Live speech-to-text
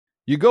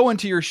You go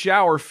into your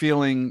shower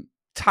feeling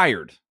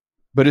tired,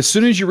 but as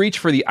soon as you reach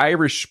for the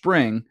Irish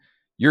Spring,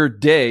 your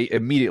day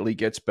immediately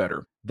gets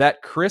better.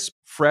 That crisp,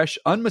 fresh,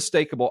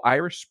 unmistakable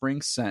Irish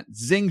Spring scent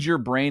zings your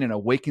brain and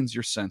awakens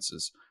your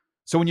senses.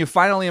 So when you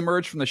finally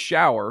emerge from the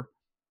shower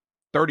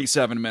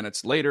 37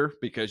 minutes later,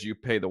 because you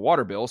pay the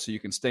water bill so you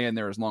can stay in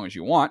there as long as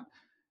you want,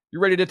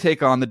 you're ready to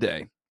take on the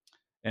day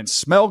and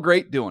smell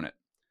great doing it.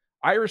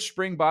 Irish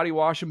Spring Body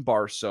Wash and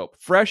Bar Soap.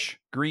 Fresh,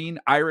 green,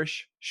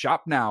 Irish.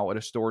 Shop now at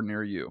a store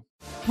near you.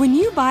 When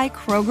you buy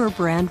Kroger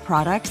brand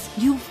products,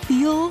 you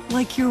feel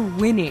like you're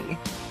winning.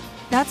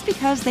 That's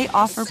because they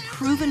offer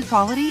proven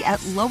quality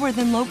at lower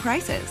than low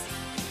prices.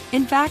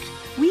 In fact,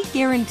 we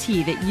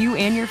guarantee that you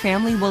and your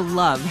family will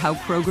love how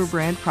Kroger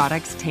brand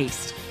products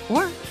taste,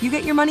 or you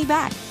get your money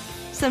back.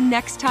 So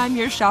next time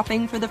you're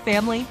shopping for the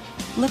family,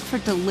 look for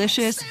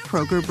delicious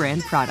Kroger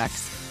brand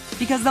products,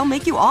 because they'll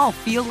make you all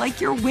feel like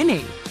you're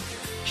winning.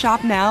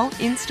 Shop now,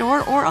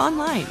 in-store, or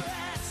online.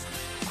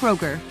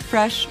 Kroger,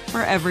 fresh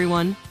for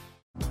everyone.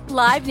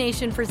 Live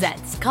Nation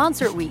presents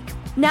Concert Week.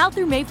 Now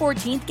through May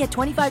 14th, get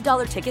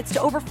 $25 tickets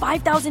to over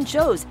 5,000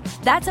 shows.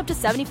 That's up to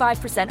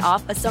 75%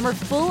 off a summer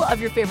full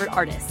of your favorite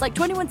artists like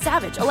 21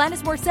 Savage,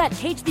 Alanis Morissette,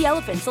 Cage the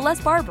Elephant,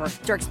 Celeste Barber,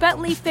 Dierks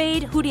Bentley,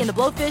 Fade, Hootie and the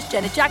Blowfish,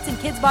 Janet Jackson,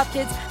 Kidz Bop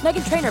Kids,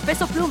 Meghan Trainor,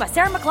 Bissell Pluma,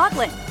 Sarah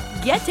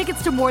McLachlan. Get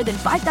tickets to more than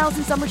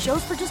 5,000 summer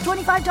shows for just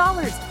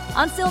 $25.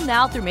 Until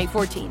now through May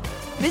 14th.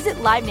 Visit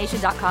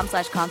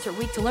LiveNation.com/Concert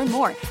Week to learn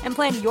more and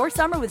plan your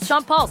summer with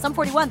Sean Paul, Sum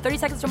 41, 30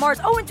 Seconds to Mars,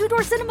 and Two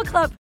Door Cinema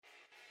Club.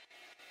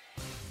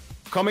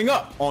 Coming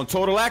up on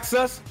Total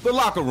Access, The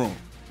Locker Room.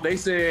 They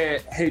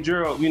said, hey,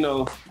 Gerald, we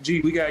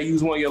got to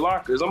use one of your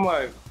lockers. I'm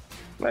like,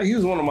 man,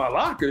 use one of my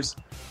lockers?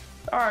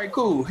 All right,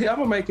 cool. Hey, I'm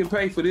going to make him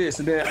pay for this.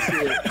 And then I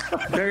said,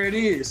 there it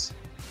is.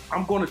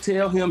 I'm going to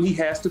tell him he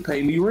has to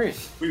pay me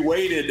rent. We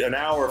waited an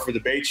hour for the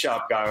bait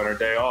shop guy on our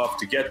day off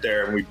to get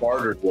there, and we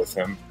bartered with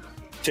him.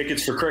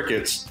 Tickets for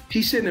crickets.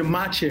 He's sitting in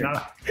my chair.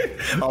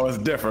 Oh, it's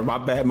different. My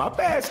bad. Not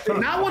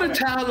with a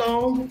towel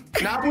on,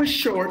 not with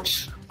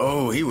shorts.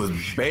 Oh, he was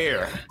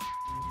bare.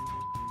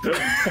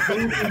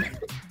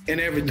 And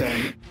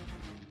everything.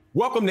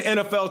 Welcome to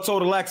NFL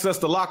Total Access,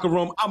 The Locker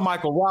Room. I'm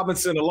Michael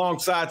Robinson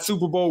alongside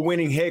Super Bowl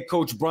winning head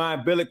coach Brian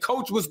Billick.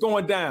 Coach, what's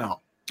going down?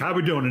 How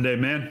we doing today,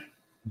 man?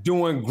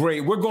 Doing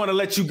great. We're going to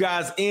let you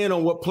guys in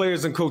on what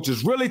players and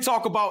coaches really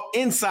talk about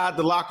inside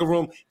the locker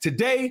room.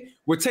 Today,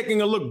 we're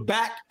taking a look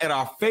back at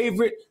our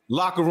favorite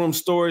locker room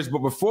stories.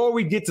 But before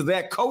we get to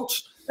that,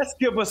 Coach, let's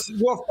give us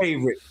your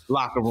favorite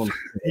locker room.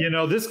 I'm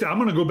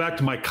going to go back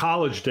to my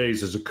college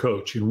days as a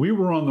coach. And we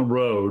were on the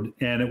road,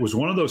 and it was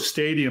one of those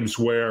stadiums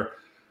where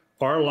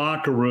our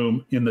locker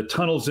room, in the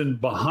tunnels in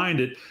behind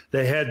it,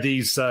 they had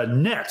these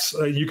nets.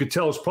 You could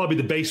tell it's probably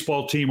the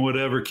baseball team or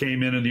whatever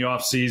came in the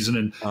offseason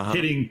and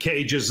hitting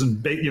cages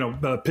and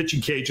pitching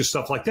cages,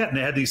 stuff like that. And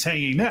they had these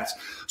hanging nets.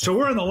 So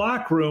we're in the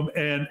locker room,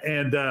 and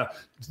the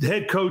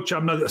head coach,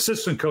 I'm the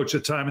assistant coach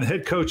at the time, and the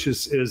head coach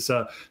is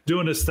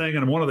doing this thing,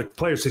 and one of the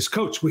players says,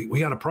 Coach, we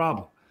got a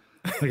problem.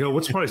 I go,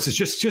 what's the problem? He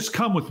says, just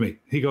come with me.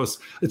 He goes,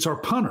 it's our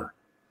punter.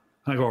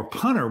 I go,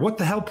 punter? What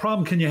the hell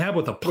problem can you have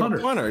with a punter?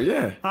 A punter,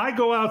 yeah. I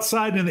go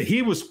outside, and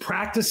he was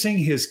practicing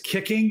his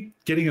kicking,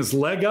 getting his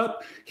leg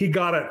up. He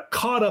got it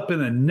caught up in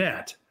a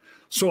net.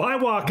 So I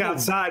walk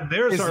outside, and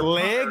there's his our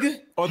leg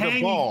or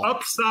the ball?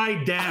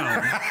 Upside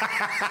down,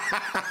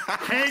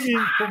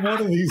 hanging from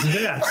one of these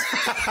nets.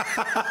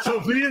 So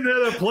me and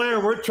the other player,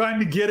 we're trying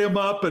to get him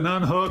up and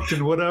unhooked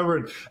and whatever.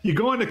 And you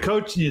go into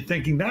coach, and you're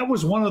thinking, that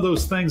was one of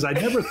those things I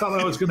never thought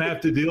I was going to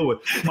have to deal with.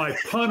 My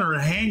punter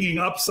hanging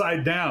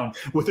upside down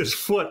with his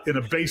foot in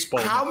a baseball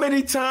net. How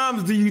many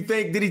times do you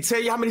think, did he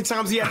tell you how many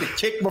times he had to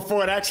kick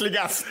before it actually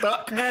got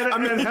stuck?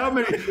 And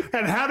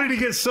how did he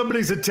get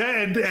somebody's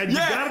attention? And you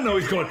got to know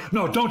he's going,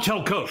 no, don't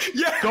tell coach.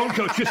 Yeah. Don't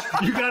coach.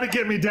 You got to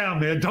get me down,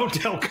 man. Don't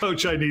tell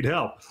coach I need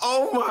help.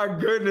 Oh my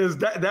goodness.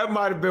 That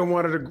might have been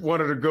one of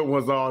the good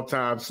ones all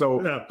time.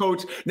 So yeah.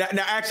 Coach, now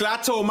actually I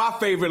told my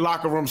favorite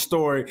locker room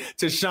story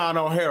to Sean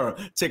O'Hara.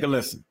 Take a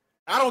listen.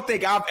 I don't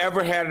think I've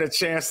ever had a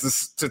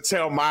chance to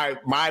tell my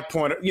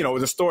point of,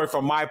 the story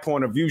from my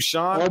point of view,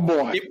 Sean. Oh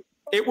boy.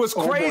 It was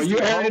crazy. Boy, you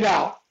aired it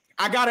out.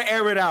 I got to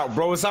air it out,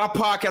 bro. It's our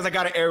podcast. I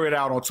got to air it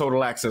out on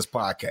Total Access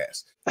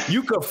Podcast.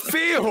 You could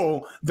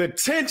feel the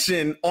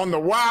tension on the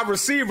wide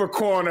receiver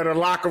corner of the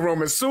locker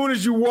room as soon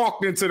as you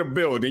walked into the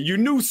building. You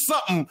knew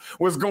something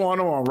was going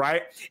on,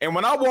 right? And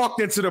when I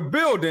walked into the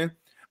building,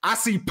 I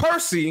see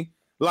Percy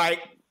like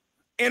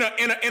in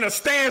a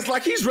stance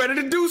like he's ready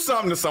to do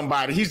something to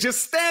somebody. He's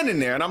just standing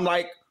there. And I'm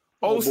like,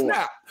 oh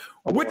snap.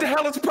 What the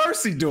hell is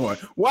Percy doing?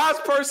 Why is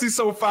Percy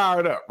so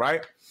fired up,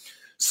 right?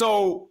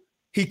 So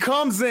he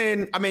comes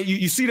in. I mean,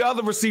 you see the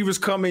other receivers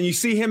come in. You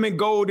see him and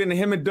Golden and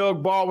him and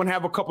Doug Baldwin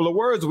have a couple of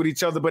words with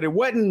each other, but it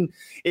wasn't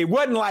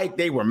like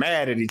they were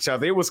mad at each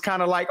other. It was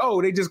kind of like,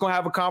 oh, they just gonna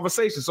have a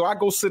conversation. So I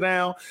go sit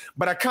down,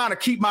 but I kind of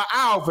keep my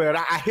eye over it.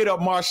 I hit up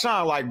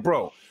Marshawn like,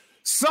 bro,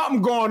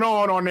 something going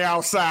on the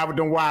outside with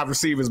them wide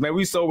receivers, man.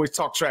 We used to always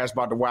talk trash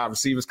about the wide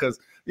receivers because,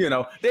 you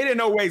know, they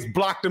didn't always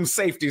block them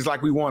safeties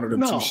like we wanted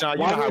them to, Sean.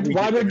 You know how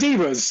why the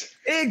divas?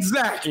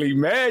 Exactly,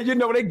 man. You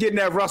know, they getting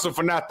that Russell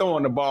for not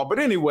throwing the ball. But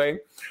anyway,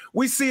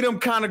 we see them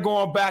kind of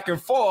going back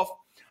and forth.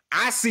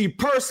 I see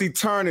Percy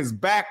turn his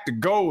back to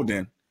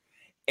Golden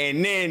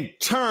and then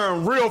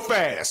turn real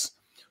fast.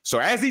 So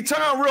as he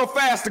turned real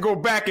fast to go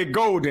back at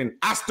Golden,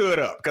 I stood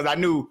up because I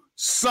knew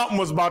something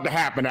was about to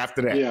happen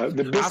after that. Yeah,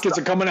 the biscuits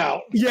are coming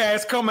out. Yeah,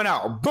 it's coming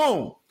out.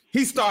 Boom.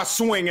 He starts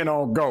swinging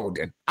on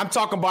Golden. I'm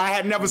talking about I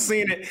had never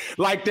seen it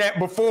like that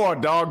before,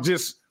 dog.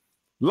 Just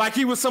like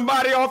he was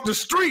somebody off the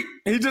street.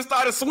 He just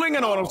started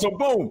swinging on him. So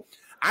boom.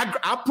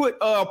 I put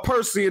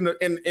Percy in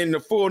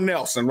the full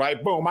Nelson,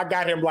 right? Boom. I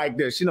got him like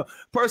this. You know,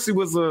 Percy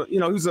was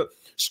he's a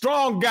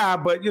strong guy,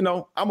 but you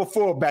know, I'm a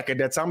fullback at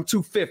that time. I'm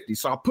 250.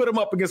 So I put him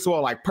up against the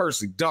wall like,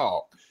 Percy,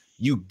 dog,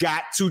 you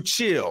got to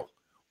chill.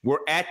 We're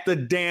at the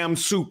damn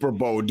Super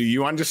Bowl. Do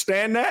you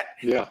understand that?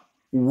 Yeah.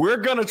 We're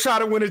going to try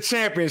to win a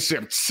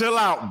championship. Chill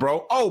out,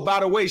 bro. Oh, by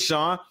the way,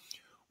 Sean,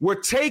 we're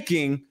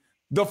taking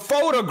the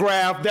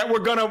photograph that we're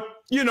going to,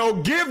 you know,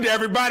 give to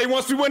everybody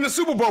once we win the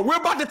Super Bowl. We're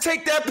about to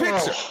take that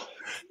picture. Oh.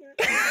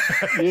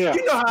 Yeah.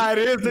 You know how it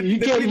is. You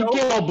get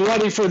all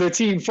bloody for the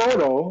team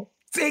photo.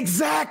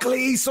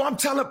 Exactly. So I'm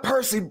telling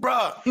Percy,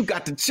 bro, you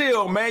got to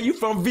chill, man. You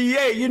from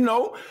VA, you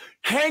know.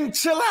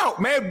 Chill out,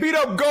 man. Beat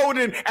up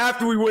Golden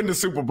after we win the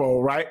Super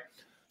Bowl, right?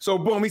 So,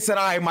 boom, he said,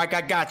 all right, Mike,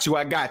 I got you.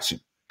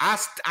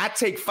 I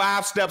take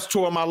 5 steps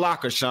toward my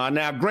locker, Sean.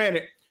 Now,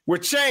 granted, we're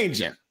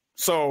changing.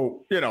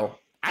 So, you know,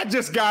 I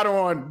just got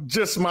on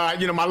just my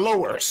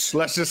lowers.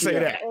 Let's just say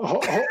that.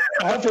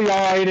 Hopefully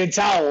y'all ain't in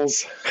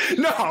towels.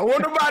 No,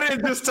 nobody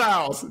in just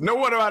towels. No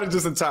one about it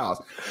just in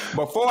towels.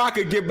 Before I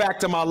could get back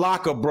to my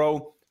locker,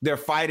 bro, they're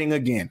fighting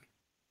again.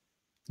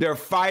 They're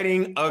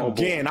fighting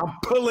again. I'm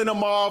pulling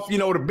them off. You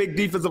know, the big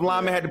defensive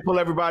lineman had to pull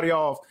everybody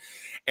off.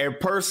 And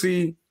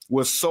Percy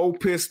was so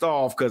pissed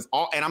off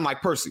and I'm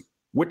like, Percy,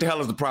 what the hell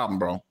is the problem,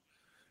 bro?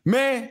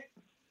 Man,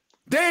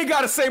 they ain't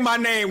got to say my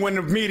name when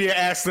the media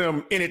asks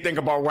them anything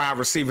about wide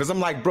receivers. I'm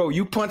like, bro,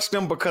 you punched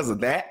them because of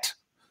that?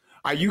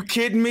 Are you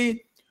kidding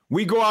me?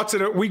 We go out to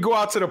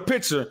the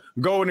picture,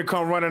 Golden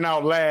come running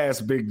out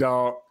last, big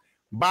dog,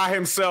 by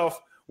himself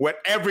with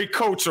every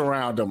coach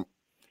around him.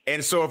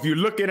 And so if you're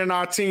looking in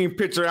our team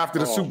picture after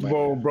the Super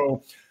Bowl,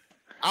 bro,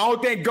 I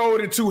don't think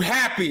Golden too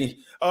happy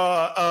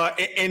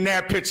in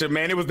that picture,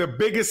 man. It was the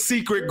biggest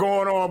secret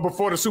going on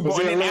before the Super Bowl.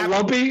 Was it a little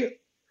lumpy?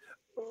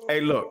 Hey,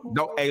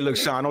 look,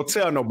 Sean, don't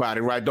tell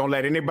nobody, right? Don't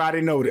let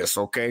anybody know this,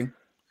 okay?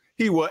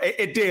 He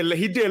did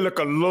look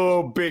a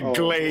little bit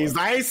glazed.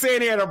 I ain't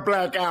saying he had a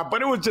black eye,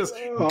 but it was just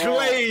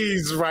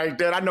glazed right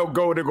there. I know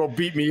Golden gonna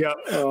beat me up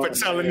for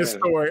telling this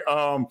story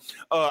out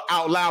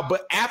loud.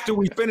 But after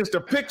we finished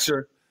the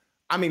picture,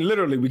 I mean,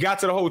 literally, we got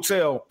to the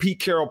hotel.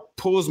 Pete Carroll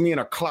pulls me in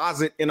a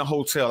closet in a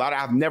hotel.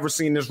 I've never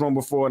seen this room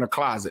before in a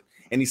closet.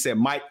 And he said,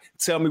 Mike,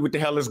 tell me what the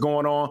hell is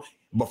going on.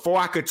 Before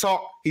I could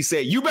talk, he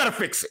said, you better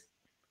fix it.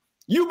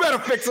 You better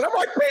fix it. I'm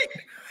like,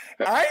 Pete,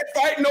 I ain't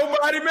fighting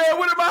nobody, man.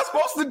 What am I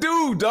supposed to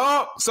do,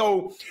 dog?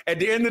 So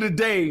at the end of the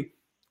day,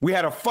 we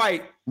had a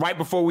fight right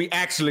before we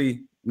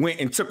actually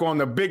went and took on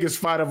the biggest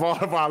fight of all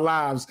of our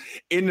lives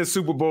in the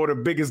Super Bowl, the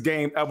biggest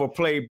game ever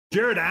played.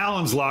 Jared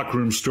Allen's locker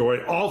room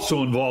story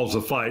also involves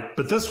a fight,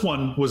 but this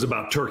one was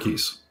about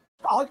turkeys.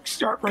 I'll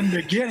start from the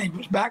beginning. It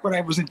was back when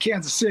I was in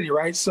Kansas City,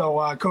 right? So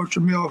Coach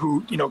Ramil,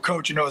 who,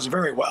 Coach knows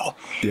very well.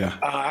 Yeah.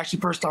 Actually,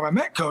 first time I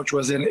met Coach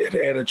was at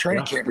a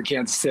training camp in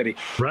Kansas City.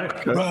 Right.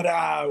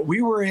 But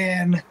we were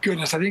in,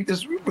 I think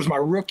this was my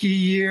rookie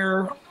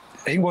year.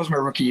 I think it was my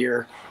rookie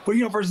year. But,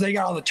 first they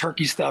got all the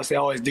turkey stuff. They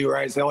always do,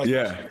 right? So they always do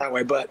it that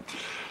way. But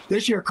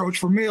this year, Coach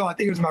Vermeil, I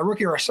think it was my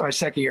rookie or my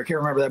second year. I can't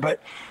remember that.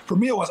 But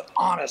Vermeil was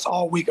honest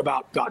all week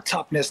about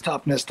toughness,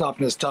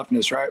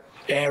 right?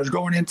 And it was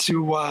going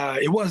into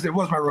it was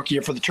my rookie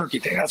year for the turkey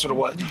thing. That's what it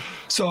was.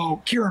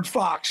 So Kieran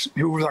Fox,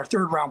 who was our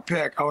 3rd round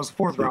pick, I was the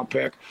 4th round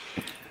pick.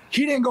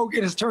 He didn't go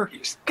get his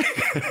turkeys.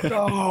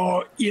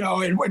 So,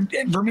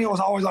 and Vermeil was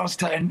always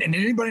honest. And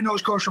anybody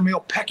knows Coach Vermeil,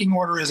 pecking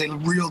order is a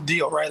real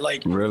deal, right?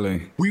 Like,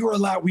 really, we were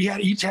allowed,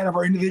 each had of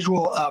our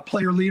individual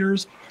player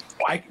leaders.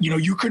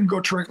 You couldn't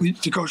go directly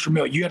to Coach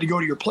Vermeil. You had to go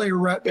to your player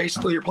rep,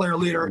 basically your player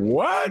leader.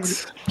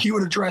 What? He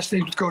would address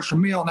things with Coach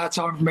Vermeil, and that's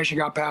how information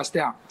got passed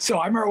down. So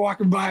I remember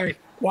walking by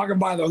the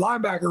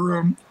linebacker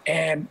room,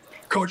 and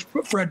Coach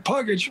Fred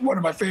Puggage, one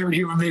of my favorite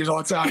human beings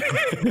all the time,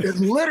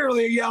 is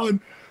literally yelling,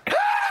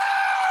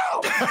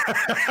 "Help!"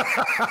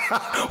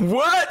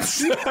 What?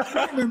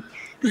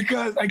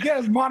 Because I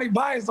guess Monty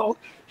Beisel,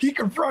 he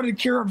confronted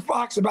Kieran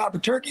Fox about the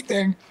turkey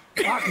thing.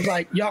 Fox was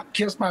like, yuck,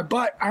 kiss my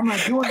butt. I'm not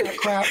doing that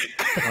crap.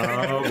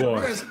 Oh, boy.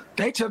 Because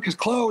they took his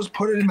clothes,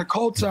 put it in the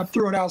cold tub,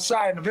 threw it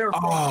outside, and if they were his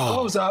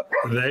clothes up.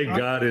 They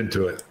got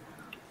into it.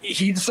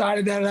 He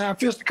decided that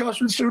fisticuffs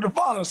would soon to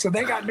follow. So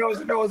they got nose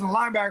to nose in the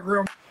linebacker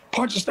room.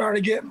 Punches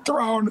started getting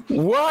thrown.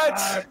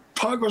 What?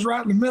 Pug was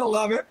right in the middle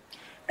of it.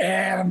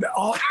 And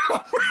all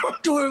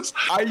loose.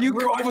 Are you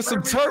going for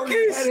some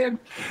turkeys?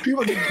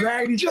 People just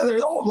dragged each other.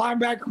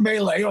 Linebacker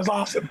melee. It was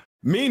awesome.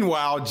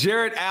 Meanwhile,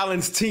 Jared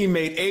Allen's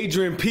teammate,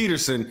 Adrian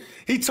Peterson,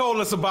 he told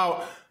us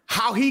about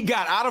how he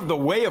got out of the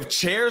way of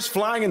chairs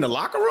flying in the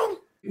locker room.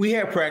 We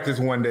had practice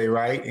one day,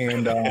 right?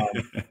 And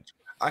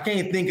I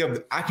cannot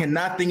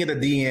think of the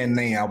DN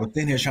name. I was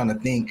sitting here trying to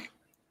think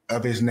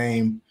of his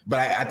name, but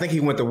I think he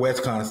went to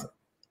Wisconsin,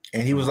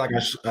 and he was like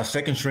a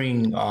second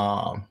string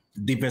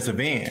defensive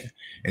end,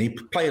 and he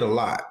played a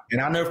lot. And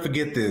I'll never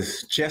forget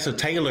this. Chester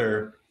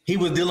Taylor, he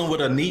was dealing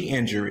with a knee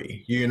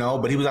injury,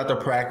 but he was out there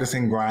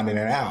practicing, grinding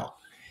it out.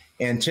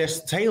 And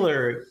Chester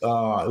Taylor,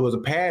 it was a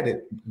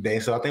padded day,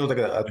 so I think it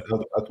was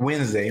like a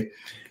Wednesday.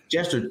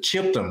 Chester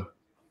chipped him.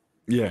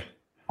 Yeah.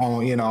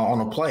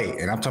 On a play.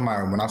 And I'm talking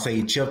about when I say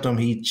he chipped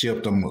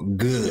him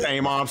good.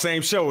 Same arm,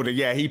 same shoulder.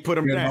 Yeah, he put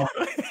him down.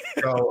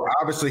 So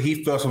obviously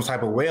he felt some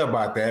type of way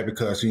about that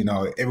because,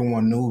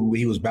 everyone knew who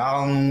he was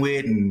battling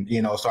with. And,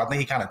 so I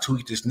think he kind of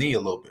tweaked his knee a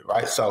little bit,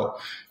 right? So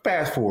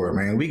fast forward,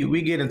 man,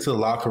 we get into the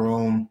locker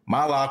room.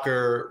 My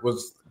locker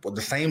was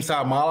the same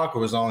side my locker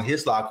was on.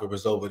 His locker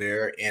was over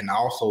there. And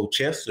also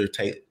Chester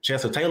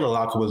Taylor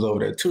locker was over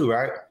there too,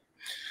 right?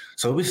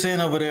 So we're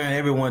sitting over there and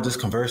everyone just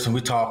conversing. We're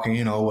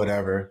talking,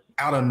 whatever.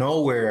 Out of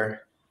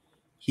nowhere,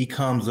 he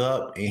comes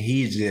up and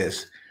he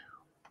just,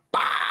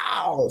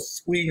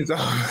 swings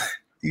off.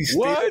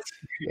 What?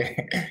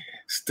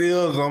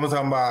 Stills, I'm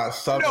talking about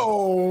something.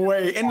 No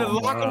way. In the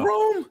locker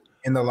room?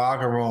 In the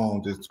locker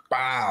room, just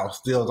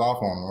stills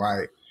off on him,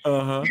 right?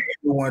 Uh-huh.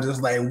 Everyone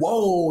just like,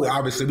 whoa.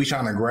 Obviously, we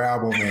trying to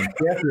grab him. And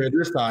Chester at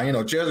this time,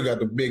 Chester got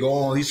the big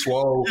arm. He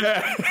swole.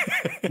 Yeah.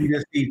 You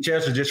just see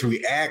Chester just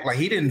react. Like,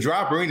 he didn't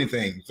drop or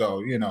anything.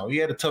 So, he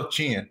had a tough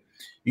chin.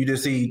 You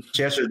just see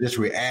Chester just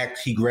react.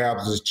 He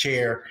grabs his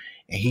chair,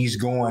 and he's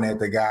going at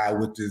the guy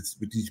with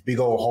these big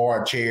old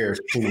hard chairs.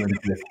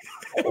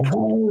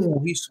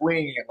 Boom, he's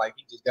swinging like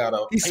he just got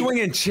up. He's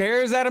swinging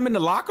chairs at him in the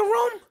locker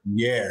room?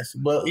 Yes,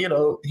 but,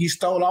 he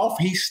stole off.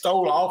 He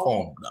stole off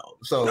on him, though.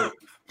 So,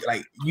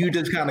 like, you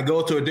just kind of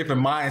go to a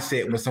different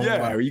mindset with someone.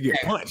 Yeah, or you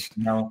get punched.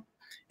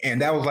 And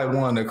that was like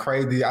one of the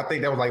crazy. I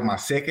think that was like my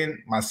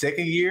second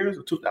year,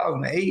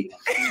 2008.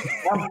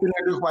 I'm sitting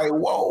there just like,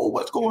 whoa,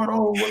 what's going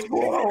on? What's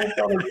going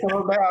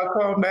on?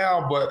 Calm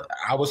down. But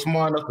I was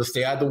smart enough to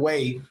stay out of the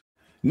way.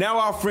 Now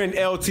our friend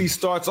LT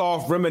starts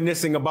off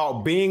reminiscing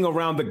about being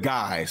around the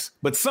guys,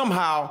 but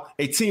somehow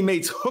a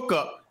teammate's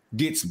hookup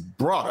gets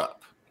brought up.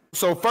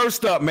 So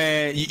first up,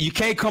 man, you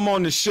can't come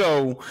on the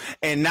show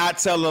and not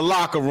tell a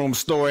locker room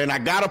story. And I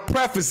got to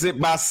preface it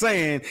by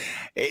saying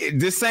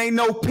this ain't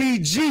no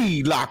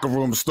PG locker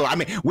room story. I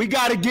mean, we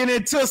got to get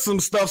into some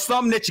stuff,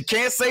 something that you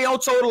can't say on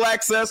Total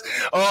Access,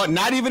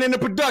 not even in the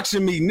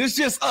production meeting. It's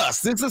just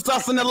us. This is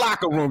us in the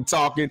locker room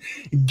talking.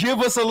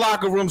 Give us a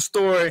locker room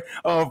story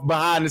of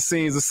behind the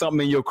scenes or something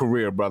in your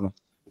career, brother.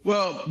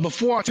 Well,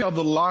 before I tell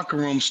the locker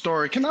room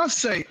story, can I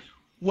say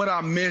what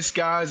I miss,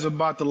 guys,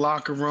 about the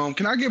locker room?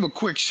 Can I give a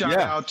quick shout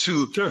out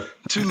to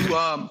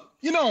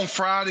on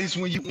Fridays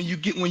when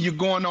you're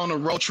going on a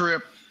road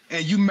trip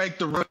and you make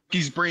the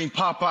rookies bring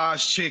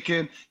Popeye's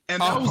chicken,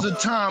 and that was a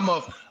time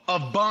of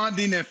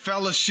bonding and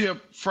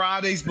fellowship.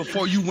 Fridays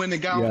before you went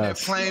and got on that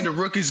plane, the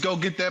rookies go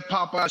get that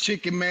Popeye's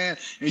chicken, man,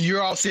 and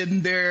you're all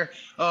sitting there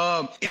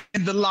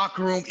in the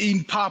locker room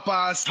eating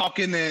Popeye's,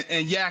 talking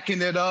and yakking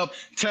it up,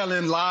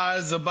 telling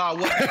lies about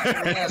what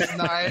happened last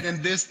night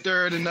and this,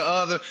 third, and the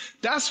other.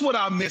 That's what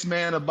I miss,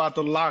 man, about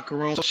the locker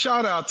room. So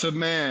shout out to,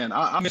 man,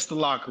 I miss the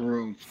locker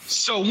room.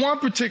 So one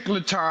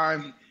particular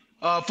time,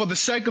 for the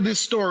sake of this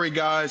story,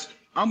 guys,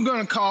 I'm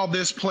going to call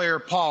this player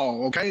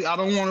Paul, okay? I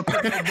don't want to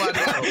put nobody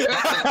out.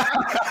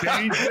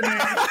 Change the name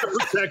to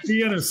protect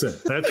the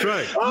innocent. That's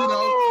right.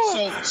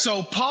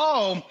 So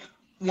Paul,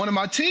 one of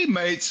my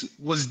teammates,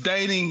 was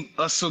dating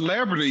a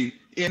celebrity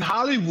in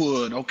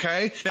Hollywood,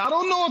 okay? Now, I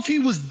don't know if he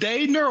was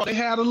dating her or they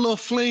had a little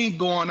fling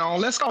going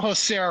on. Let's call her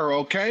Sarah,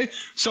 okay?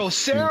 So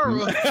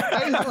Sarah,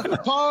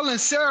 Paul and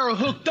Sarah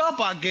hooked up,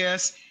 I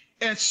guess.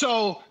 And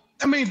so,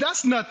 I mean,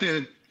 that's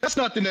nothing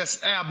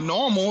that's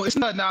abnormal. It's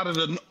nothing out of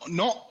the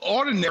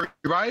ordinary,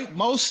 right?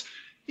 Most,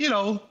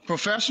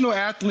 professional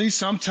athletes,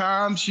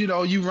 sometimes,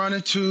 you run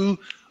into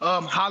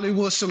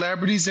Hollywood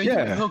celebrities and you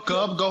can hook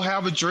up, go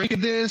have a drink,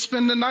 and then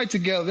spend the night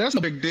together. That's no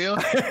big deal.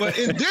 But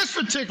in this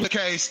particular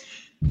case,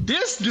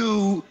 this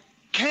dude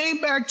came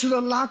back to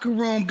the locker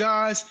room,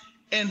 guys,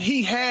 and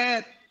he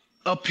had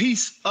a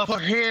piece of her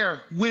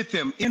hair with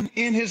him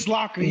in his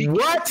locker.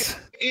 What?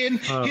 In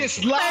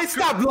his locker. Hey,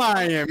 stop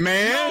lying,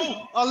 man.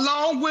 No,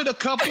 along with a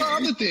couple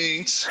other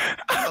things.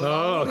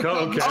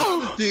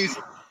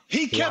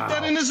 He kept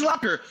that in his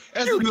locker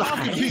as a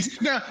locker piece.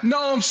 Now,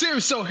 no, I'm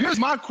serious. So here's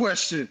my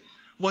question.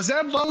 Was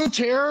that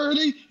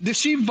voluntarily? Did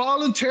she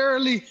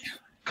voluntarily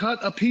cut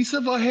a piece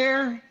of her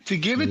hair to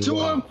give it to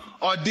him,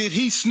 or did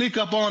he sneak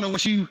up on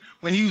her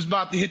when he was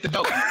about to hit the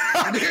dope?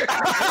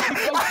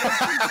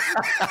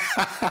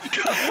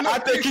 I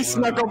think he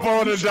snuck up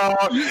on her, dog.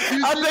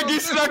 I think he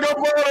snuck up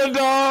on her,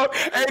 dog.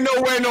 Ain't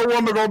no way no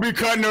woman gonna be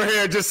cutting her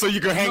hair just so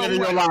you can hang it in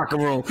your locker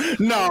room.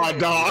 Nah,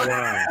 dog.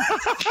 Wow.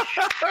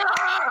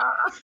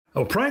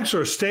 Oh, pranks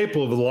are a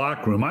staple of the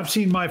locker room. I've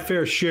seen my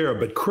fair share,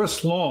 but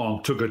Chris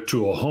Long took it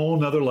to a whole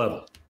nother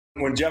level.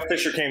 When Jeff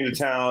Fisher came to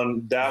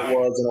town, that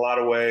was in a lot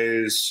of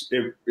ways,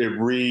 it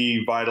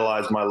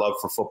revitalized my love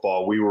for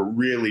football. We were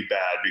really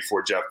bad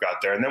before Jeff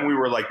got there. And then we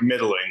were like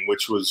middling,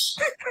 which was,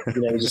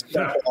 just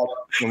step up,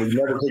 and we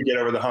never could get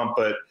over the hump.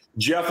 But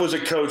Jeff was a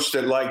coach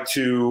that liked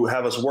to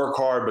have us work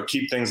hard, but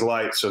keep things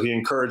light. So he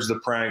encouraged the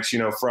pranks,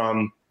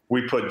 from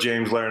we put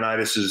James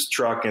Laurinaitis'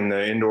 truck in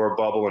the indoor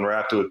bubble and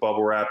wrapped it with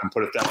bubble wrap and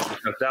put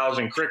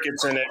 1,000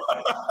 crickets in it.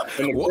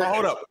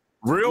 Hold up.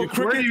 Real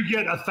cricket? Where do you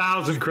get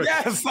 1,000 crickets?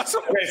 Yes. That's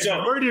what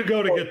where do you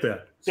go to get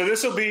that? So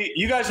this will be,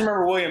 you guys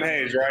remember William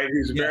Hayes, right?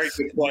 He's a very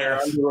good player,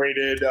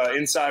 underrated,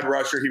 inside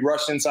rusher. He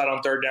rushed inside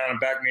on third down and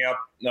backed me up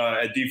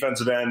at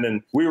defensive end.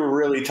 And we were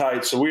really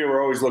tight. So we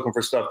were always looking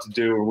for stuff to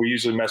do. And we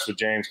usually mess with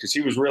James because he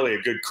was really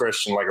a good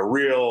Christian, like a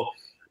real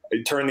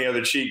turn the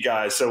other cheek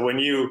guy. So when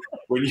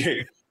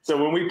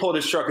we pulled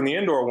his truck in the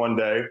indoor one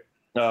day,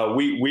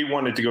 we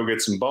wanted to go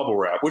get some bubble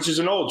wrap, which is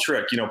an old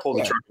trick, pull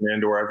the truck in the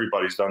indoor.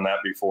 Everybody's done that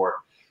before.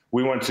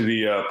 We went to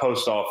the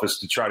post office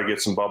to try to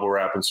get some bubble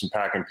wrap and some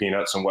packing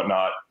peanuts and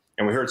whatnot.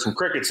 And we heard some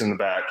crickets in the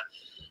back.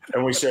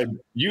 And we said,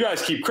 you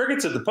guys keep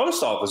crickets at the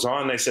post office, huh?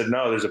 And they said,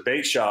 no, there's a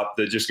bait shop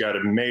that just got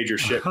a major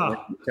shipment,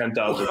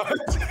 10,000. So I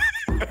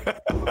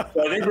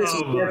think this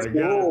is against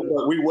the rule,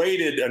 but we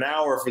waited an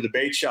hour for the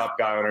bait shop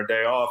guy on our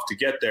day off to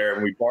get there,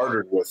 and we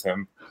bartered with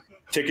him.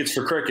 Tickets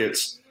for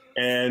crickets.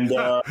 And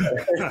like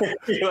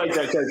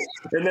that.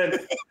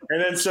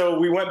 And then so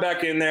we went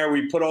back in there.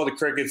 We put all the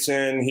crickets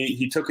in.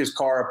 He took his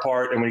car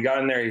apart, and when he got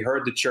in there, he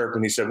heard the chirp,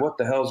 and he said, "What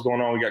the hell's going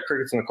on? We got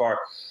crickets in the car."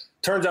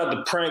 Turns out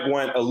the prank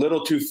went a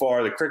little too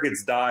far. The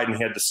crickets died, and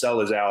he had to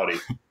sell his Audi.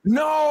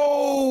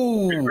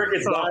 No, the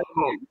crickets died.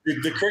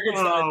 The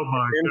crickets died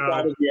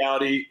inside of the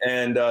Audi,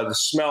 and the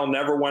smell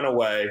never went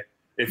away.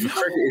 If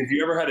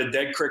you ever had a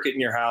dead cricket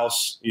in your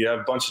house, you have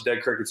a bunch of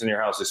dead crickets in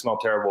your house. They smell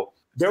terrible.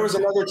 There was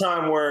another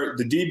time where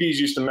the DBs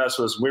used to mess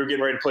with us. We were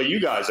getting ready to play you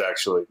guys,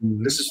 actually.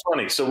 Mm-hmm. This is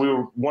funny. So we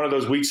were one of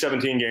those Week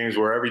 17 games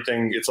where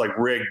everything, it's like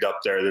rigged up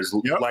there. There's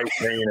light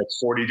rain. It's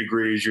 40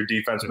 degrees. Your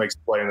defense makes a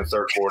play in the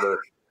third quarter.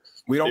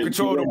 We don't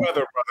control the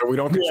weather, brother. We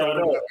don't control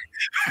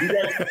the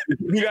weather.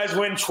 You guys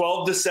win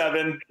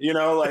 12-7,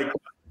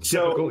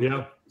 Typical,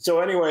 yeah. So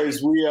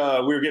anyways, we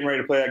were getting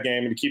ready to play that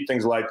game, and to keep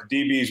things light,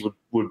 the DBs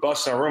would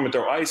bust in our room and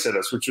throw ice at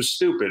us, which was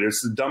stupid.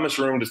 It's the dumbest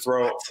room to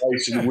throw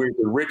ice in. We're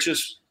the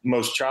richest,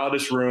 most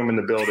childish room in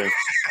the building.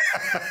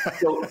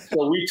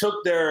 So we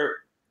took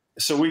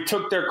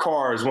their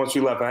cars once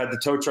we left. I had the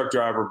tow truck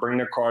driver bring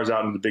their cars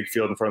out into the big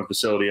field in front of the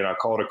facility, and I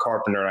called a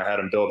carpenter, and I had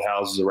him build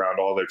houses around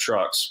all their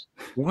trucks.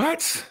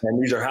 What?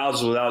 And these are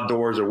houses without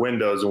doors or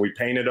windows, and we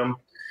painted them.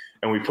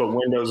 And we put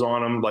windows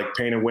on them, like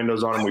painted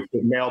windows on them. We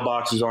put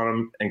mailboxes on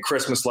them and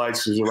Christmas lights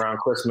because it was around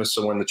Christmas.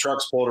 So when the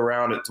trucks pulled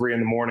around at 3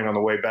 a.m. on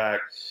the way back,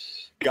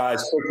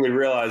 guys quickly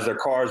realized their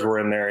cars were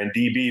in there. And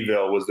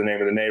DBville was the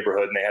name of the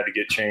neighborhood, and they had to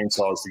get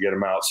chainsaws to get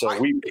them out. So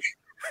we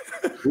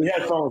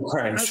had fun with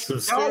pranks.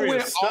 Y'all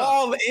went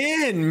all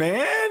in,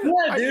 man.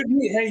 Yeah, dude.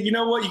 Hey, you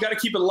know what? You got to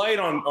keep it light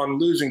on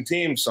losing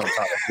teams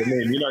sometimes. I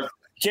mean, you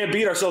can't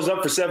beat ourselves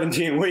up for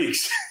 17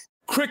 weeks.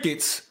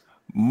 Crickets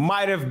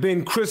might have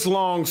been Chris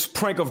Long's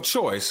prank of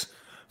choice.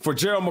 For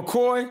Gerald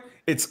McCoy,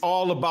 it's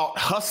all about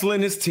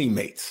hustling his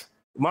teammates.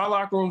 My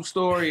locker room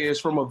story is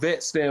from a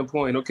vet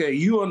standpoint. Okay,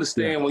 you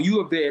understand when you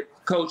a vet,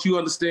 coach, you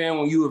understand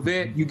when you a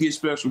vet, you get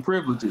special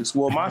privileges.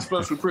 Well, my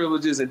special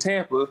privileges in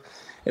Tampa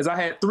is I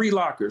had 3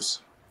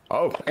 lockers.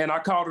 Oh. And I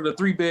called it a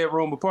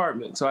 3-bedroom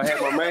apartment. So I had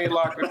my main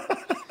locker,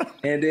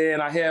 and then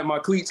I had my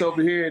cleats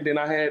over here, and then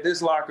I had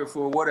this locker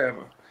for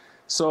whatever.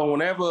 So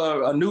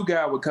whenever a new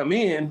guy would come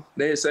in,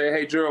 they'd say,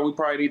 "Hey, Gerald, we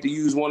probably need to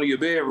use one of your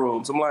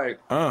bedrooms." I'm like,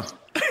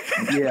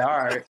 yeah, all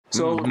right.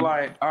 So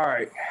all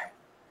right,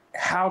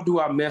 how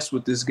do I mess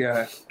with this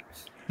guy?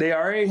 They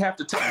already have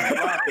to take the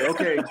locker.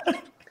 Okay,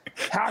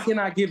 how can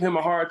I give him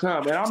a hard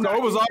time? And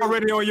it was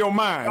already on your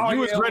mind.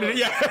 You was ready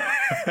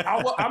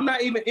to, I'm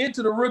not even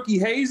into the rookie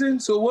hazing,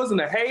 so it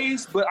wasn't a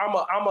haze, but I'm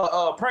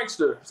a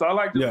prankster, so I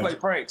like to play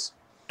pranks.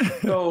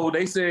 So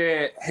they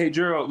said, "Hey,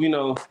 Gerald, we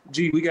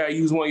got to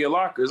use one of your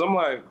lockers." I'm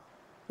like,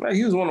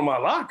 use one of my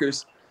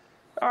lockers?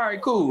 All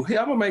right, cool. Hey,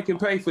 I'm going to make him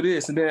pay for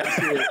this. And then I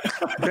said,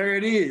 there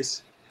it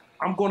is.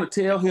 I'm going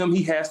to tell him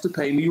he has to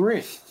pay me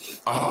rent.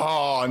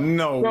 Oh,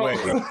 no way.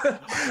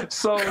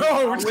 So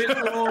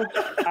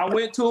I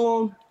went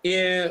to him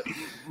in,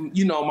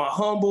 my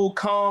humble,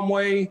 calm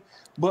way.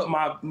 but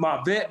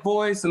my vet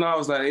voice, and I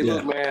was like, hey,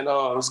 look, man,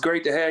 it's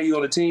great to have you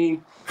on the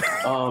team.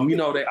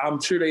 I'm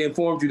sure they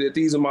informed you that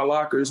these are my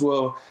lockers.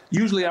 Well,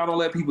 usually I don't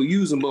let people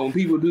use them, but when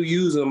people do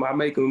use them, I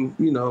make them,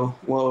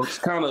 it's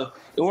kind of,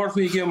 in order for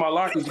me to get my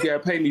lockers, you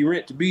got to pay me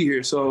rent to be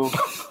here. So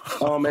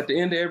at the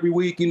end of every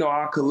week,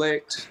 I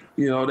collect,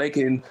 they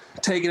can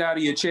take it out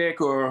of your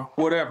check or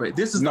whatever.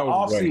 This is the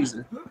off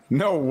season.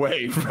 No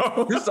way,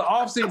 bro. This is the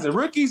off season.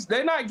 Rookies,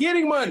 they're not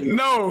getting money.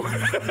 No.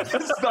 This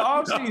is the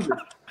off season.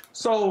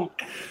 So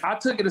I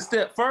took it a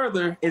step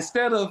further.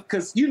 Instead of,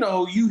 because,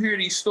 you hear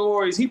these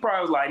stories, he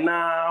probably was like,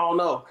 nah, I don't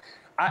know.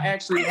 I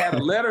actually had a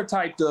letter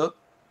typed up,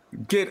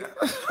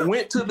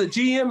 went to the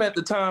GM at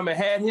the time and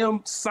had him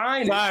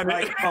sign it,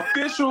 like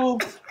official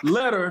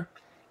letter,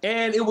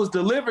 and it was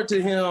delivered to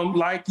him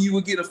like you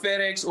would get a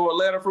FedEx or a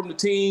letter from the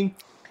team.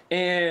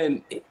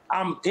 And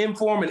I'm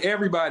informing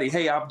everybody,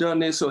 hey, I've done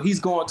this. So he's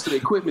going to the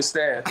equipment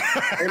staff.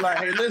 They're like,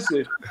 hey,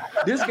 listen,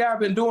 this guy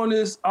been doing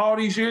this all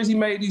these years. He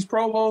made these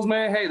Pro Bowls,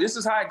 man. Hey, this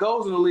is how it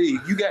goes in the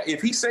league.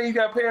 If he say you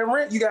got to pay him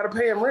rent, you got to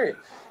pay him rent.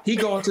 He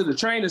going to the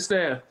training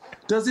staff.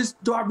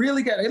 Do I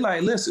really got? They're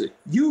like, listen,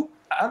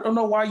 I don't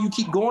know why you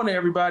keep going to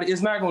everybody.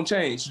 It's not going to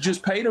change.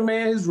 Just pay the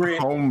man his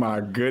rent. Oh my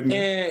goodness.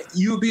 And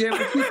you'll be able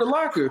to keep the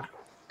locker.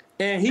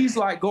 And he's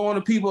like going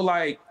to people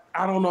like,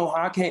 I don't know.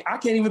 I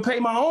can't even pay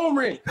my own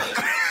rent.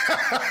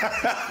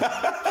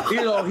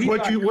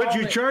 What'd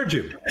you charge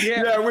him?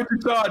 Yeah, what'd you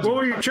charge him? What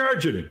were you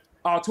charging him?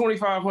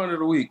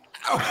 $2,500 a week.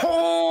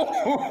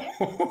 Oh,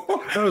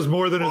 that was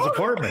more than his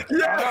apartment.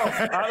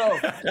 Yeah, I know.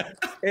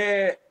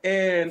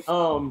 And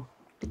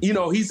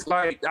he's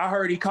like, I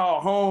heard he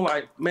called home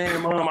like,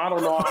 man, Mom, I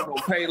don't know how I'm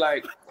gonna pay.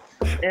 Like,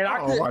 and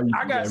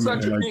I got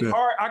such a big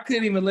heart, I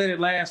couldn't even let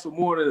it last for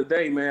more than a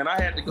day, man. I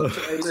had to go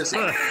say, hey, listen,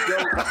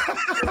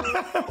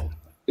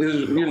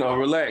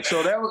 relax.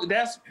 So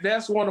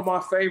that's one of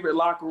my favorite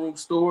locker room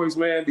stories,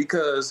 man,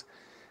 because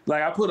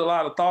like I put a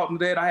lot of thought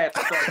into that. I had to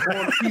start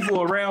going to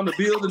people around the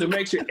building to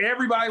make sure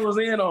everybody was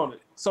in on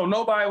it. So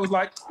nobody was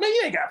like, man,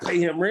 you ain't got to pay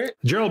him rent.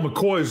 Gerald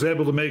McCoy was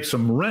able to make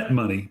some rent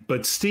money,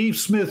 but Steve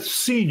Smith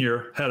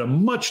Sr. had a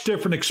much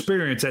different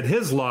experience at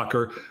his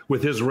locker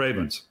with his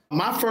Ravens.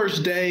 My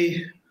first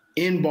day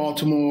in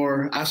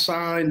Baltimore, I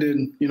signed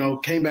and,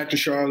 came back to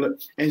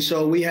Charlotte. And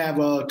so we have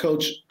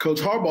Coach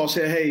Harbaugh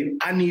said, hey,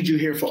 I need you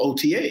here for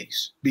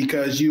OTAs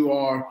because you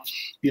are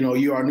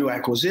our new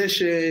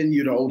acquisition.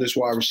 You're the oldest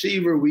wide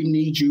receiver. We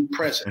need you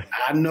present.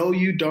 I know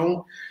you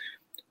don't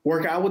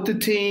work out with the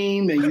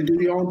team and you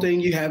do your own thing.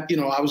 You have,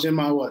 I was in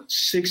my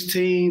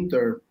 16th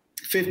or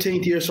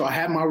 15th year, so I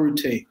had my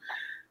routine.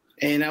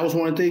 And that was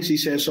one of the things he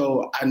said,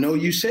 so I know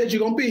you said you're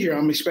going to be here.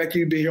 I'm expecting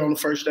you to be here on the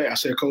first day. I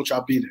said, Coach,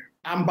 I'll be there.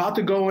 I'm about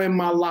to go in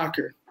my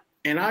locker,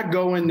 and I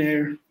go in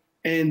there,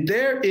 and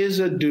there is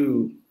a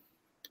dude,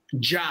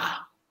 Ja.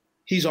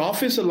 He's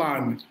offensive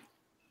lineman.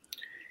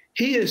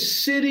 He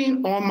is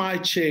sitting on my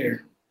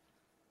chair,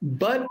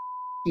 butt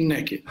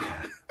naked.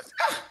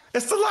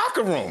 It's the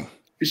locker room.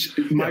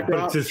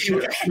 No.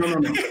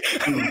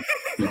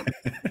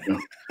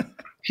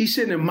 He's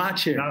sitting in my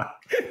chair.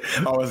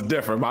 Oh, it's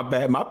different. My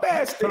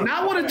bad. Steve.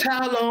 Not with a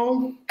towel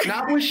on,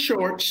 not with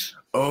shorts.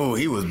 Oh,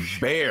 he was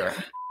bare.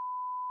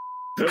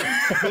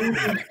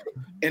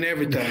 And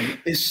everything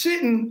is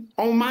sitting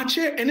on my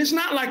chair, and it's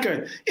not like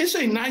it's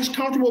a nice,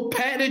 comfortable,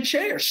 padded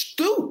chair.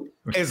 Stoop.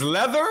 It's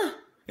leather.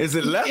 Is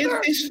it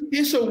leather?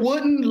 It's a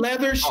wooden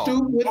leather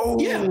stoop.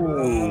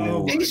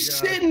 He's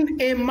sitting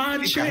in my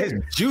chair. His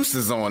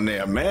juices on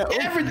there, man.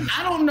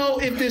 I don't know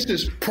if this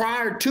is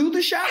prior to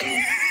the shower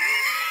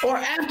or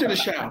after the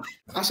shower.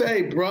 I say,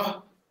 hey,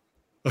 bro,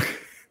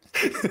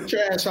 get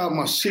your ass out of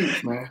my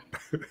seat, man.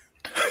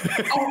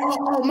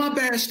 Oh, my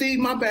bad, Steve.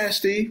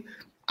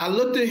 I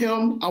looked at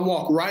him. I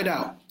walked right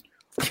out.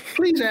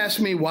 Please ask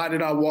me, why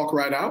did I walk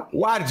right out?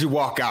 Why did you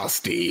walk out,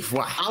 Steve?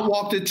 Why? I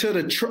walked into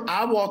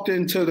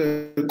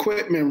the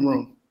equipment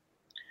room,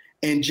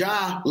 and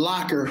Ja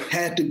locker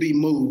had to be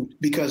moved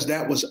because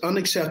that was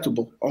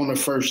unacceptable on the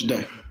first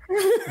day.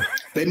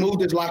 They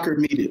moved his locker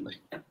immediately.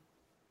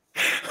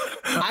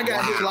 I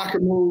got his locker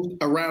moved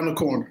around the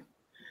corner.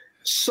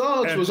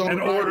 Suggs was on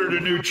and ordered a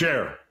new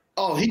chair.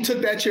 Oh, he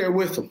took that chair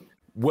with him.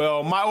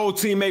 Well, my old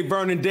teammate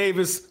Vernon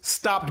Davis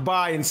stopped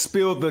by and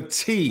spilled the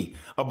tea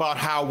about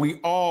how we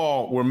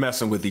all were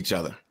messing with each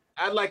other.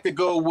 I'd like to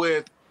go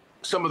with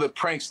some of the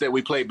pranks that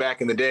we played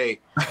back in the day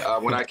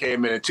when I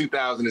came in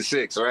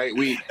 2006. All right,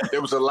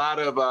 there was a lot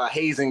of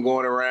hazing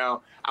going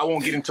around. I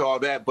won't get into all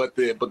that, but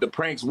the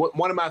pranks.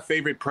 One of my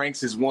favorite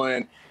pranks is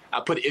when I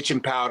put itching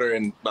powder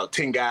in about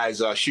 10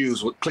 guys'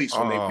 shoes with cleats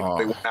when they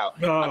went out.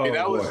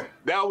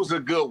 That was a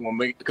good one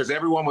because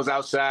everyone was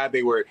outside.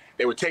 They were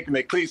taking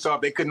their cleats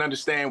off. They couldn't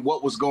understand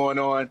what was going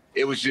on.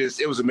 It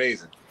was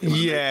amazing.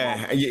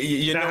 Yeah.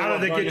 You know, how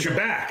did they get you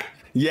back?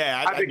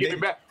 Yeah. How did they get me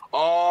back?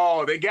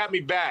 Oh, they got me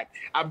back.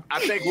 I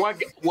think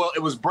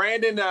it was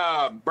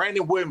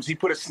Brandon Williams. He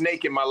put a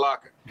snake in my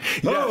locker.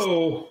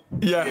 Oh,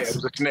 yes. Yeah, it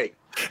was a snake.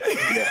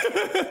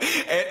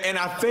 And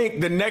I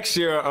think the next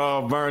year,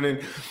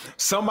 Vernon,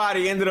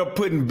 somebody ended up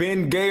putting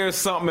Ben Gay or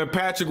something in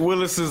Patrick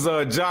Willis's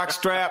jock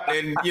strap,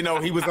 and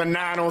he was a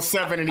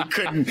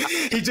 9-on-7, and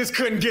he just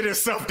couldn't get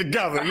himself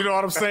together. You know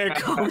what I'm saying,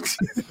 Coach?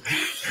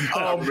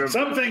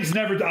 Some things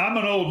never. I'm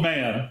an old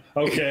man,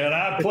 okay, and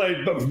I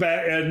played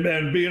back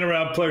and being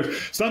around players.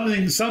 Some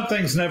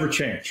things never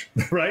change,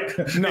 right?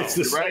 No, it's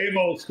the same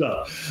old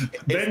stuff.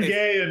 Ben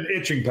Gay and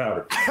itching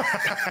powder.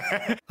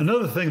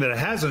 Another thing that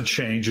hasn't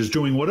changed is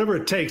doing whatever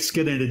it takes to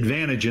get an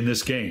advantage in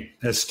this game.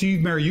 As Steve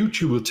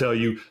Mariucci will tell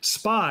you,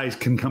 spies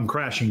can come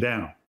crashing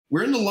down.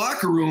 We're in the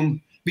locker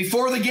room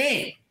before the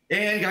game,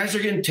 and guys are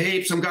getting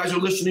taped. Some guys are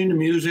listening to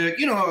music.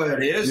 You know how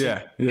it is.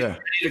 Yeah. Getting ready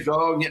to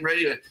go, getting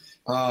ready to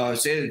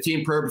say the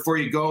team prayer before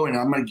you go, and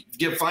I'm going to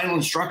give final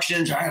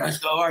instructions. All right, let's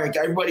go. All right,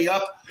 everybody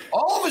up.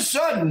 All of a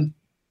sudden,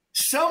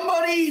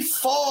 somebody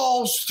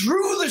falls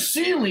through the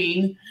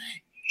ceiling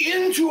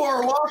into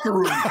our locker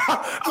room.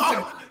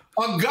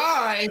 A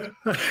guy,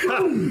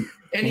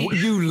 and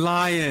you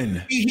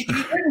lying. He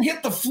didn't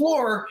hit the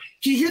floor.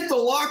 He hit the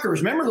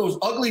lockers. Remember those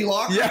ugly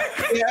lockers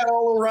they had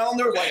all around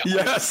there?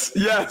 Yes.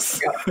 That's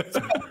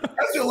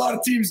what a lot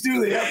of teams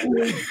do. They have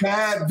really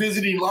bad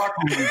visiting locker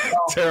rooms.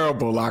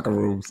 Terrible locker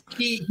rooms.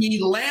 He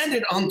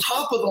landed on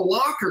top of the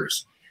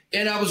lockers,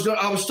 and I was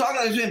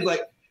talking to him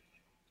like,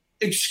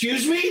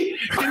 excuse me?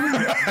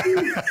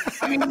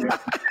 I mean, the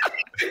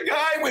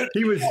guy went,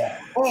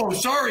 oh,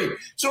 sorry.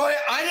 So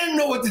I didn't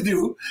know what to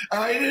do.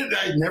 I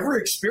never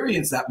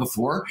experienced that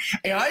before.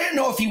 And I didn't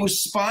know if he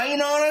was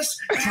spying on us,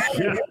 trying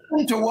to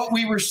listen to what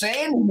we were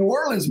saying in New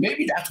Orleans.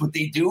 Maybe that's what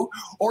they do.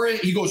 Or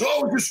he goes,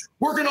 oh, we're just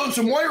working on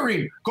some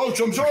wiring.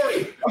 Coach, I'm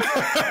sorry.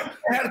 I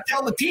had to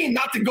tell the team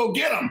not to go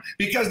get them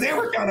because they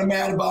were kind of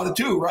mad about it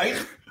too, right?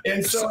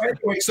 And so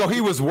anyway, so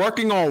he was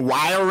working on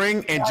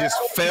wiring and just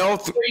fell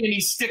through. And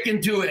he's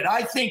sticking to it.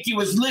 I think he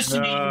was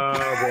listening. Oh,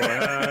 boy.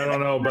 I don't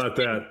know about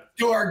that.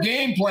 To our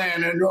game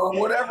plan and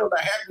whatever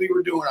the heck we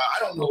were doing. I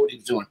don't know what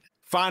he's doing.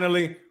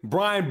 Finally,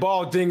 Brian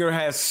Baldinger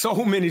has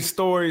so many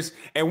stories,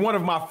 and one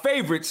of my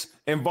favorites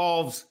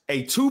involves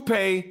a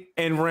toupee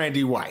and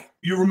Randy White.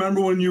 You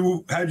remember when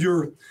you had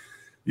your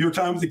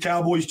time with the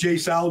Cowboys, Jay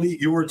Saudi,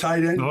 you were a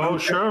tight end. Oh,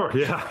 sure.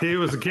 Yeah, he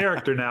was a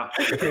character now.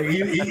 Okay,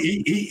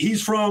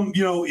 he's from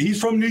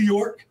New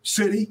York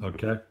City.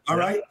 Okay. All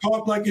right.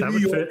 Talked like a New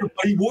Yorker,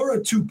 but he wore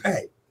a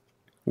toupee.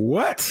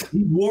 What?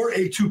 He wore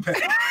a toupee.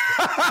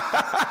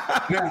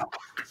 Now,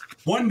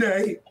 one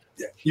day,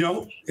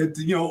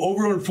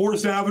 over on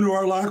 4th Avenue,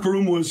 our locker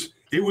room was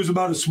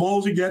about as small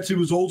as it gets. It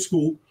was old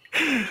school.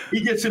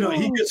 He gets in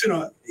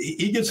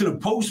a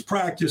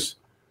post-practice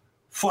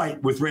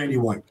fight with Randy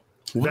White.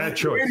 That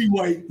choice.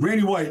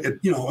 Randy White,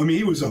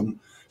 he was a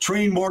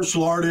trained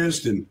martial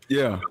artist, and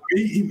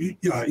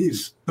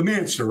he's the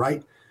manster,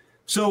 right?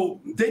 So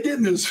they get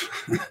in this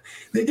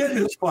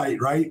fight,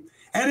 right?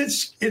 And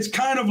it's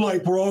kind of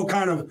like we're all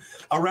kind of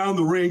around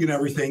the ring and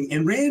everything.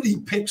 And Randy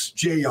picks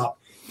Jay up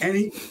and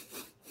he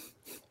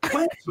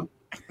plants him,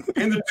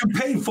 and the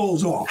toupee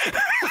falls off.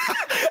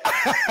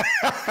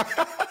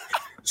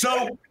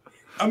 So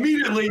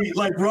immediately,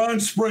 like Ron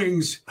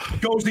Springs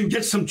goes and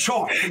gets some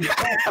chalk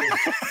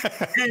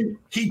and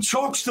he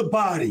chalks the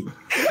body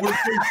where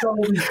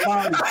his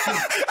body.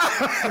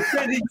 But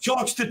then he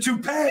chalks the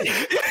toupee.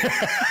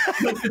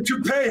 But the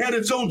toupee had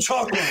its own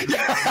chalk line.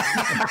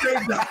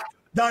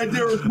 Died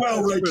there as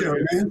well, right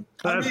there, man.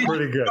 That's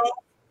pretty good.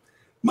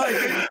 Mike,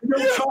 you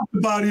don't chalk the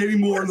body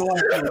anymore in the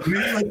life,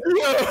 man.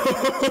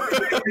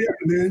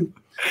 Man.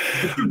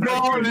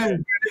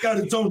 It got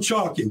its own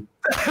chalking.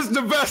 That's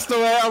the best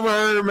story I ever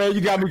heard, man.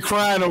 You got me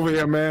crying over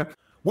here, man.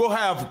 We'll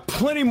have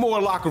plenty more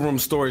locker room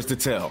stories to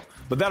tell,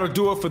 but that'll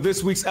do it for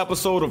this week's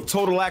episode of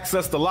Total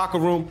Access the Locker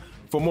Room.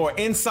 For more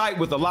insight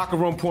with the locker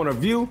room point of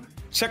view,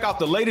 check out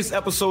the latest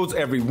episodes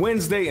every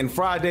Wednesday and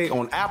Friday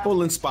on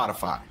Apple and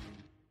Spotify.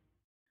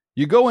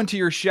 You go into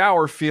your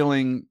shower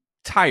feeling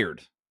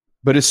tired,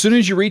 but as soon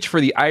as you reach for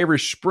the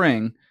Irish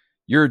Spring,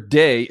 your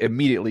day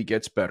immediately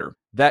gets better.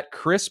 That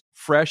crisp,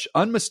 fresh,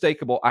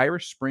 unmistakable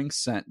Irish Spring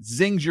scent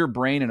zings your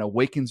brain and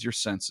awakens your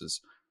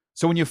senses.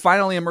 So when you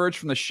finally emerge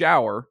from the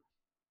shower,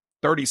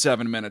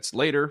 37 minutes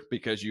later,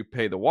 because you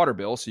pay the water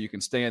bill so you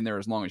can stay in there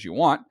as long as you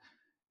want,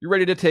 you're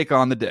ready to take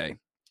on the day.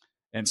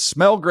 And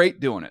smell great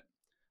doing it.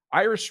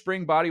 Irish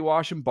Spring Body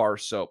Wash and Bar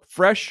Soap.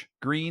 Fresh,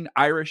 green,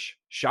 Irish.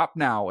 Shop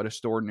now at a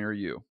store near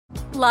you.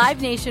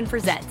 Live Nation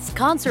presents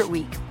Concert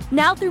Week.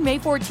 Now through May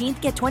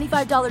 14th, get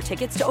 $25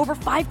 tickets to over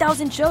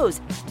 5,000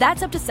 shows.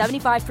 That's up to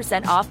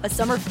 75% off a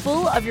summer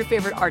full of your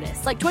favorite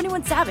artists like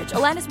 21 Savage,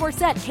 Alanis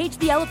Morissette, Cage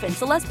the Elephant,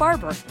 Celeste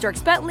Barber,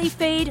 Dierks Bentley,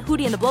 Fade,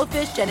 Hootie and the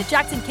Blowfish, Janet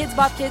Jackson, Kids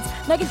Bop Kids,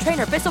 Meghan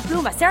Trainor, Bissell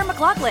Pluma, Sarah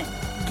McLachlan.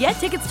 Get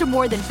tickets to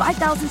more than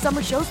 5,000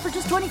 summer shows for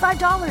just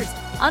 $25.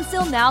 On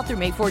sale now through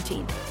May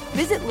 14th.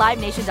 Visit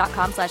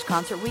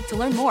LiveNation.com/Concert Week to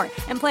learn more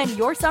and plan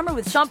your summer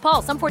with Sean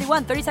Paul, Sum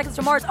 41, 30 Seconds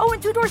to Mars,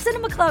 and Two Door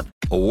Cinema Club.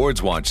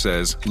 Awards Watch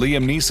says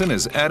Liam Neeson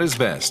is at his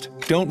best.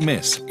 Don't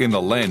miss In the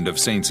Land of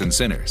Saints and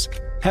Sinners.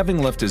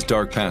 Having left his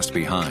dark past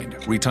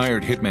behind,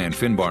 retired hitman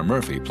Finbar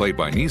Murphy, played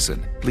by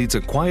Neeson, leads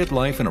a quiet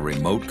life in a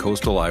remote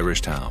coastal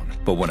Irish town.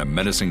 But when a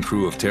menacing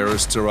crew of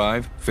terrorists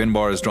arrive,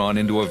 Finbar is drawn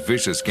into a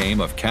vicious game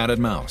of cat and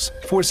mouse,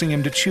 forcing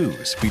him to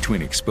choose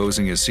between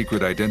exposing his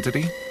secret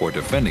identity or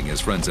defending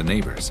his friends and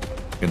neighbors.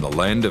 In the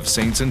Land of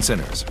Saints and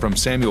Sinners, from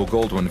Samuel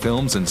Goldwyn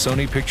Films and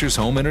Sony Pictures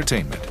Home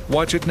Entertainment.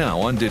 Watch it now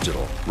on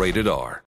digital. Rated R.